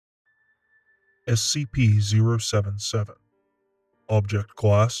SCP-077. Object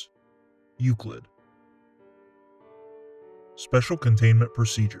Class: Euclid. Special Containment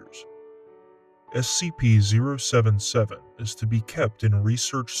Procedures. SCP-077 is to be kept in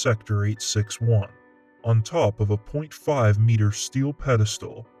Research Sector 861, on top of a 0.5 meter steel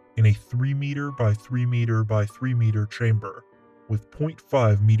pedestal in a 3 meter by 3 meter by 3 meter chamber, with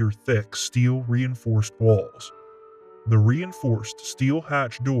 0.5 meter thick steel reinforced walls. The reinforced steel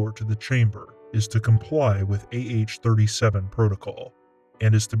hatch door to the chamber is to comply with AH-37 protocol,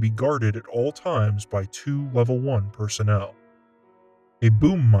 and is to be guarded at all times by 2 Level 1 personnel. A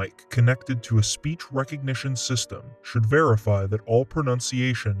boom mic connected to a speech recognition system should verify that all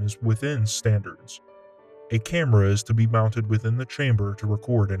pronunciation is within standards. A camera is to be mounted within the chamber to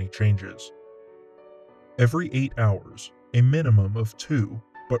record any changes. Every 8 hours, a minimum of 2,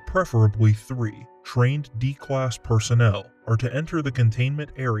 but preferably 3, trained D-Class personnel are to enter the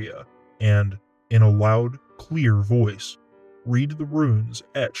containment area and, in a loud, clear voice, read the runes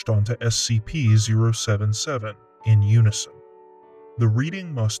etched onto SCP-077 in unison. The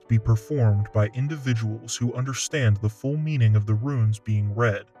reading must be performed by individuals who understand the full meaning of the runes being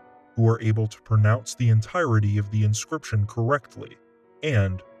read, who are able to pronounce the entirety of the inscription correctly,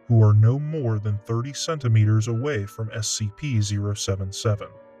 and who are no more than 30 centimeters away from SCP-077.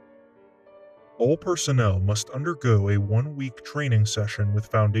 All personnel must undergo a 1-week training session with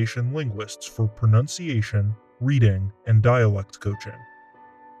Foundation linguists for pronunciation, reading, and dialect coaching.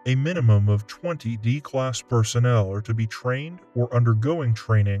 A minimum of 20 D-Class personnel are to be trained or undergoing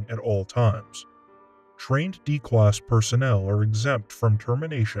training at all times. Trained D-Class personnel are exempt from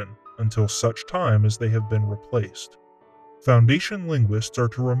termination until such time as they have been replaced. Foundation linguists are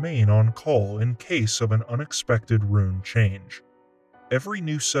to remain on call in case of an unexpected rune change. Every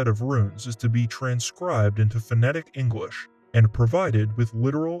new set of runes is to be transcribed into phonetic English and provided with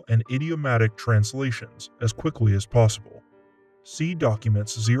literal and idiomatic translations as quickly as possible. See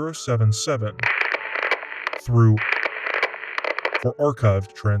Documents 077 through for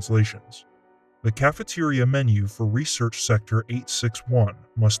archived translations. The cafeteria menu for Research Sector 861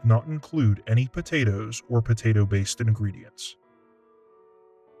 must not include any potatoes or potato-based ingredients.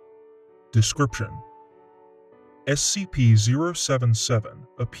 Description: SCP-077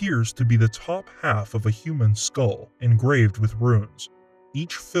 appears to be the top half of a human skull engraved with runes,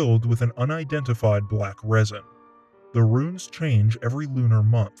 each filled with an unidentified black resin. The runes change every lunar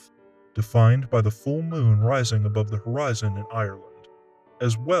month, defined by the full moon rising above the horizon in Ireland,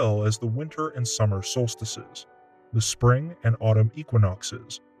 as well as the winter and summer solstices, the spring and autumn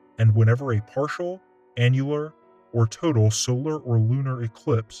equinoxes, and whenever a partial, annular, or total solar or lunar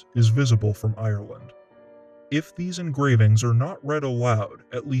eclipse is visible from Ireland. If these engravings are not read aloud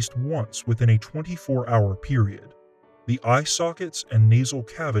at least once within a 24-hour period, the eye sockets and nasal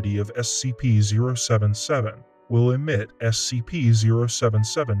cavity of SCP-077 will emit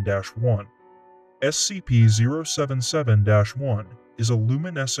SCP-077-1. SCP-077-1 is a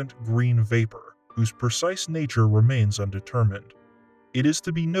luminescent green vapor whose precise nature remains undetermined. It is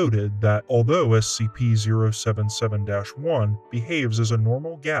to be noted that although SCP-077-1 behaves as a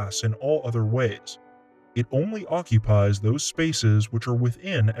normal gas in all other ways, it only occupies those spaces which are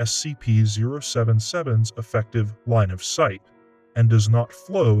within SCP-077's effective line of sight, and does not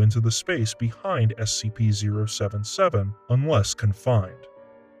flow into the space behind SCP-077 unless confined.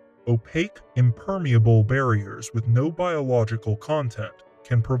 Opaque, impermeable barriers with no biological content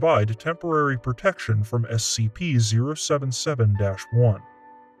can provide temporary protection from SCP-077-1.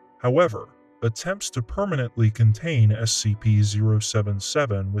 However, attempts to permanently contain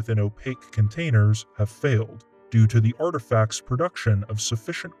SCP-077 within opaque containers have failed, due to the artifact's production of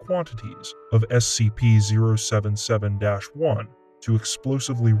sufficient quantities of SCP-077-1 to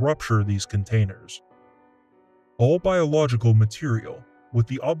explosively rupture these containers. All biological material, with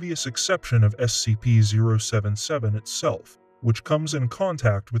the obvious exception of SCP-077 itself, which comes in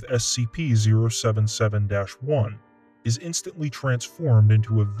contact with SCP-077-1, is instantly transformed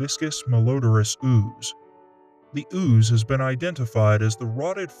into a viscous, malodorous ooze. The ooze has been identified as the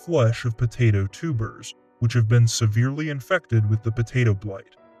rotted flesh of potato tubers, which have been severely infected with the potato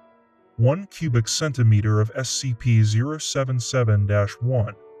blight. 1 cubic centimeter of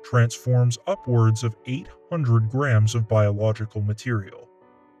SCP-077-1 transforms upwards of 800 grams of biological material.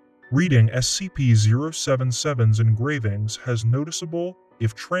 Reading SCP-077's engravings has noticeable,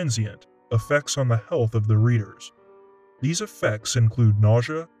 if transient, effects on the health of the readers. These effects include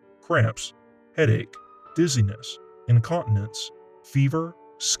nausea, cramps, headache, dizziness, incontinence, fever,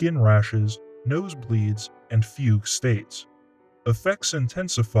 skin rashes, nosebleeds, and fugue states. Effects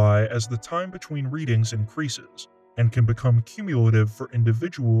intensify as the time between readings increases, and can become cumulative for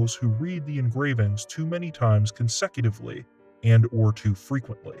individuals who read the engravings too many times consecutively and/or too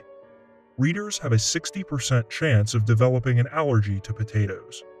frequently. Readers have a 60% chance of developing an allergy to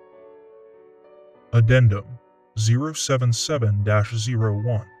potatoes. Addendum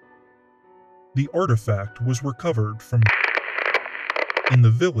 077-01. The artifact was recovered from in the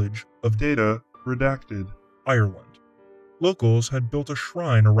village of Data Redacted, Ireland. Locals had built a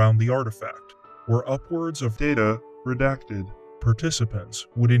shrine around the artifact, where upwards of Data Redacted participants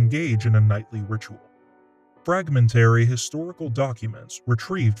would engage in a nightly ritual. Fragmentary historical documents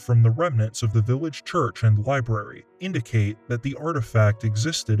retrieved from the remnants of the village church and library indicate that the artifact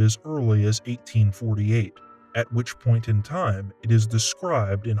existed as early as 1848, at which point in time it is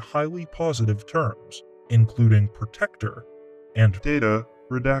described in highly positive terms, including protector and Data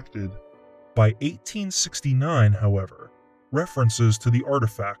Redacted. By 1869, however, references to the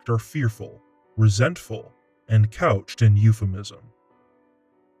artifact are fearful, resentful, and couched in euphemism.